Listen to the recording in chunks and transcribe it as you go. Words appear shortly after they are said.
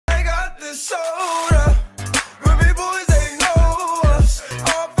is soda. Ruby boys, they know us.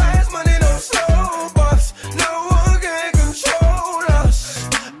 All fast money, no slow bus. No one can control us.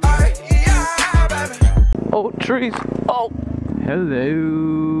 Yeah, baby. Oh, trees. Oh.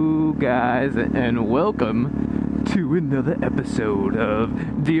 Hello, guys, and welcome to another episode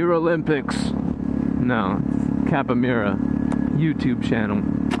of Dear Olympics. No, it's Cappamura YouTube channel.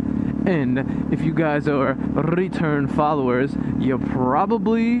 And if you guys are return followers, you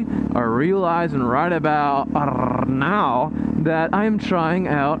probably are realizing right about now that I am trying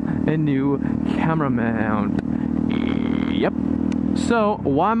out a new camera mount. Yep. So,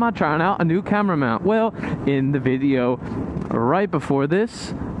 why am I trying out a new camera mount? Well, in the video right before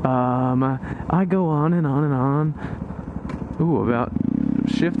this, I go on and on and on. Ooh, about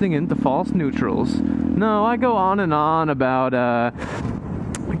shifting into false neutrals. No, I go on and on about,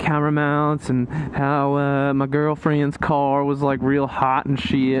 camera mounts and how my girlfriend's car was like real hot and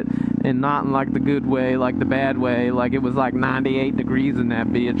shit, and not in like the good way, like the bad way, like it was like 98 degrees in that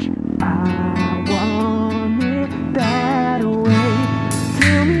bitch. I want it that way.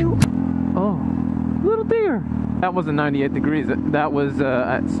 Tell me. Oh, little deer. That wasn't 98 degrees. That was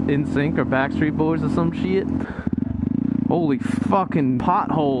In Sync or Backstreet Boys or some shit. Holy fucking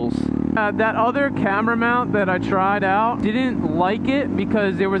potholes. That other camera mount that I tried out, didn't like it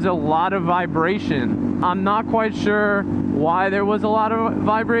because there was a lot of vibration. I'm not quite sure why there was a lot of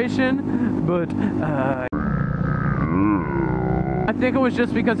vibration, but I think it was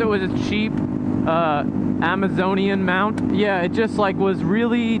just because it was a cheap Amazonian mount. Yeah, it just like was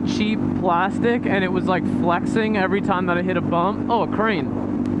really cheap plastic, and it was like flexing every time that I hit a bump. Oh, a crane.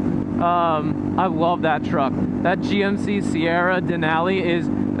 I love that truck. That GMC Sierra Denali is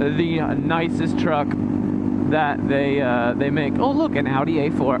the nicest truck that they make. Oh, look, an Audi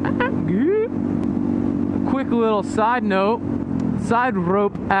A4. Quick little side note, side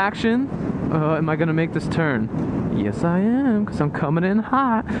rope action. Am I gonna make this turn? Yes, I am, because I'm coming in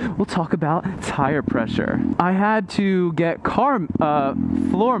hot. We'll talk about tire pressure. I had to get car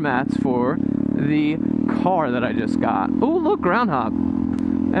floor mats for the car that I just got. Oh, look, groundhog.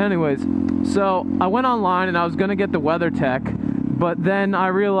 Anyways, so I went online and I was gonna get the WeatherTech, but then I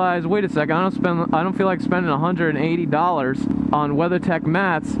realized, wait a second, I don't feel like spending $180 on WeatherTech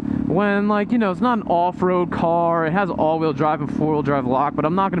mats when, like, you know, it's not an off-road car. It has all-wheel drive and four-wheel drive lock, but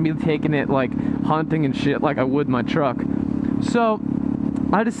I'm not gonna be taking it like hunting and shit like I would my truck. So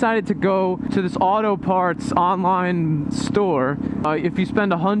I decided to go to this auto parts online store. If you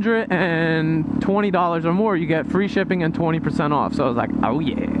spend $120 or more, you get free shipping and 20% off. So I was like, oh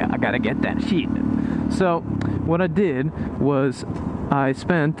yeah, I gotta get that shit. So what I did was I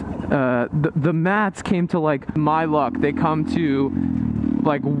spent, the mats came to, like, my luck, they come to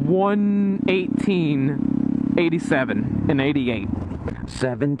like $118.87 and 88.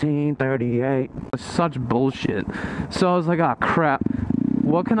 1738. Such bullshit. So I was like, oh crap,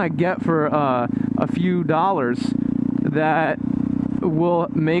 what can I get for a few dollars that will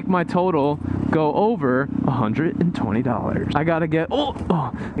make my total go over $120? I gotta get,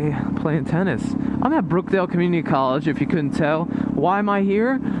 yeah, playing tennis. I'm at Brookdale Community College, if you couldn't tell. Why am I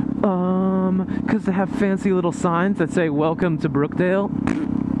here? Because they have fancy little signs that say welcome to Brookdale.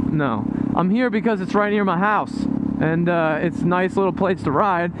 No, I'm here because it's right near my house, and it's a nice little place to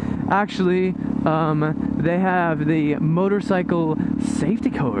ride. Actually, they have the motorcycle safety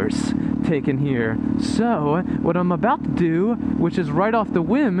course taken here. So what I'm about to do, which is right off the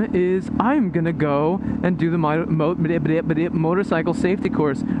whim, is I'm gonna go and do the motorcycle safety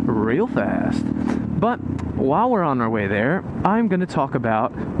course real fast. But while we're on our way there, I'm gonna talk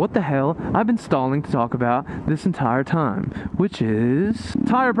about what the hell I've been stalling to talk about this entire time, which is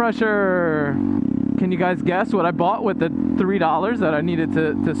tire pressure. Can you guys guess what I bought with the $3 that I needed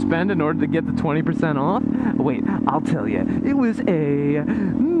to spend in order to get the 20% off? Wait, I'll tell you. It was a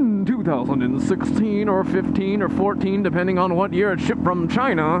 2016 or 15 or 14, depending on what year it shipped from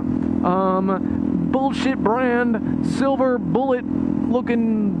China. Bullshit brand, silver bullet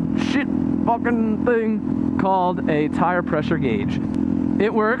looking shit fucking thing called a tire pressure gauge.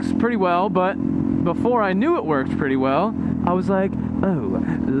 It works pretty well, but before I knew it worked pretty well, I was like, oh,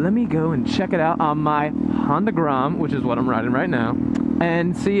 let me go and check it out on my Honda Gram, which is what I'm riding right now,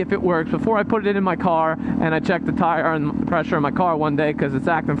 and see if it works before I put it in my car and I check the tire and pressure in my car one day because it's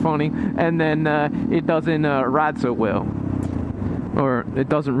acting funny, and then it doesn't ride so well, or it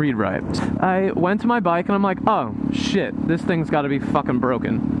doesn't read right. I went to my bike and I'm like, oh shit, this thing's got to be fucking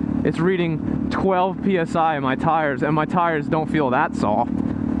broken. It's reading 12 psi in my tires, and my tires don't feel that soft.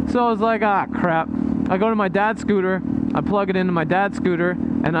 So I was like, ah crap. I go to my dad's scooter, I plug it into my dad's scooter,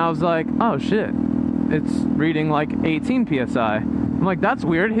 and I was like, oh shit, it's reading like 18 psi. I'm like, that's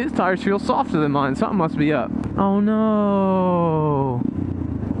weird. His tires feel softer than mine. Something must be up. Oh no.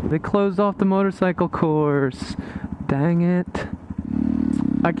 They closed off the motorcycle course. Dang it.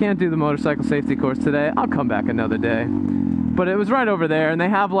 I can't do the motorcycle safety course today. I'll come back another day. But it was right over there, and they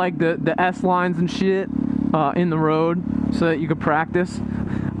have like the S lines and shit in the road so that you could practice.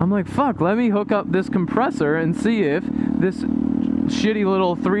 I'm like, fuck, let me hook up this compressor and see if this shitty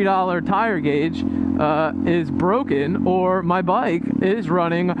little $3 tire gauge is broken or my bike is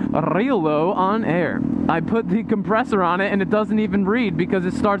running real low on air. I put the compressor on it and it doesn't even read because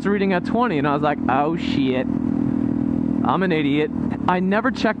it starts reading at 20, and I was like, oh shit, I'm an idiot. I never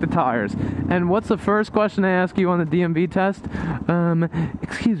check the tires. And what's the first question I ask you on the DMV test?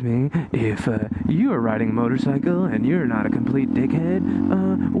 Excuse me, if you are riding a motorcycle and you're not a complete dickhead,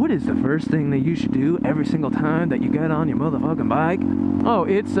 what is the first thing that you should do every single time that you get on your motherfucking bike? Oh,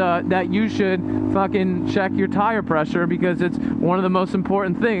 it's that you should fucking check your tire pressure, because it's one of the most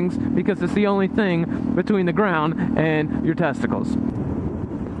important things, because it's the only thing between the ground and your testicles.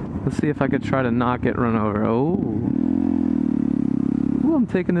 Let's see if I could try to not get run over. Oh. Ooh, I'm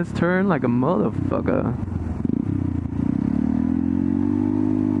taking this turn like a motherfucker.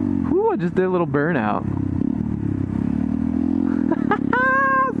 Ooh, I just did a little burnout.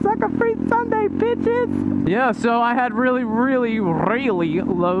 Sucker free Sunday, bitches! Yeah, so I had really, really, really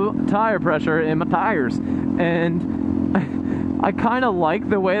low tire pressure in my tires. And I kind of liked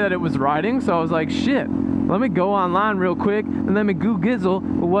the way that it was riding, so I was like, shit. Let me go online real quick and let me goo-gizzle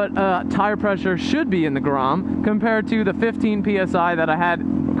what tire pressure should be in the Grom compared to the 15 PSI that I had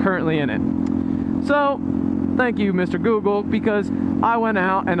currently in it. So, thank you, Mr. Google, because I went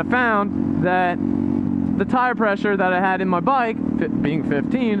out and I found that the tire pressure that I had in my bike, being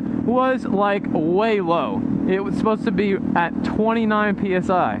 15, was like way low. It was supposed to be at 29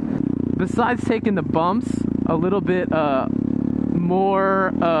 PSI. Besides taking the bumps a little bit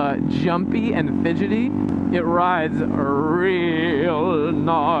more jumpy and fidgety, it rides real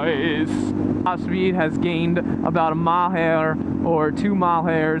nice. Top speed has gained about a mile hair or 2 mile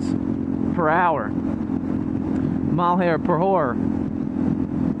hairs per hour. Mile hair per hour.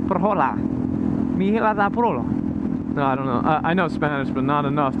 Per hora. No, I don't know. I know Spanish, but not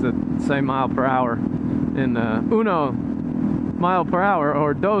enough to say mile per hour. In uno mile per hour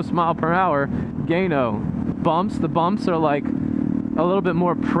or dos mile per hour, gano. Bumps. The bumps are like a little bit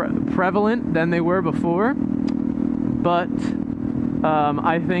more prevalent than they were before, but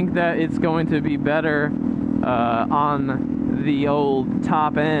I think that it's going to be better on the old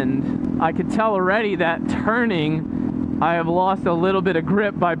top end. I could tell already that turning, I have lost a little bit of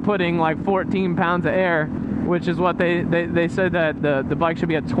grip by putting like 14 pounds of air, which is what they said that the bike should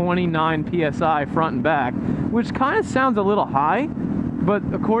be at 29 PSI front and back, which kind of sounds a little high, but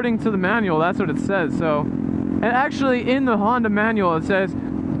according to the manual, that's what it says. So. And actually, in the Honda manual, it says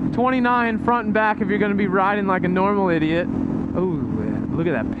 29 front and back if you're going to be riding like a normal idiot. Oh, look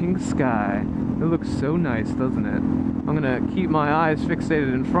at that pink sky. It looks so nice, doesn't it? I'm going to keep my eyes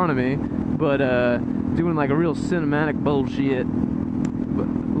fixated in front of me, but doing like a real cinematic bullshit, but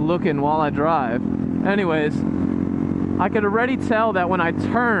looking while I drive. Anyways, I could already tell that when I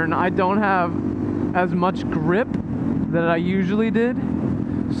turn, I don't have as much grip that I usually did.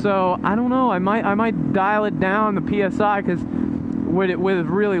 So I don't know. I might dial it down the PSI, because with it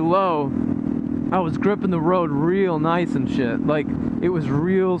really low, I was gripping the road real nice and shit. Like it was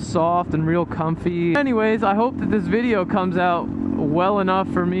real soft and real comfy. Anyways, I hope that this video comes out well enough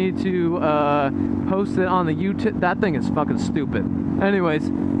for me to post it on the YouTube. That thing is fucking stupid. Anyways,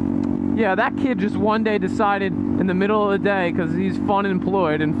 yeah, that kid just one day decided in the middle of the day, because he's fun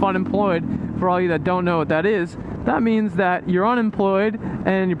employed, and fun employed, for all you that don't know what that is, that means that you're unemployed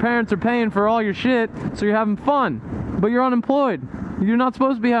and your parents are paying for all your shit, so you're having fun, but you're unemployed. You're not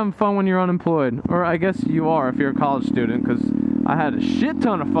supposed to be having fun when you're unemployed. Or I guess you are if you're a college student, because I had a shit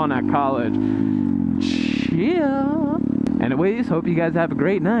ton of fun at college. Chill. Anyways, hope you guys have a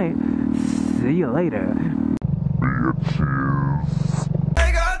great night. See you later.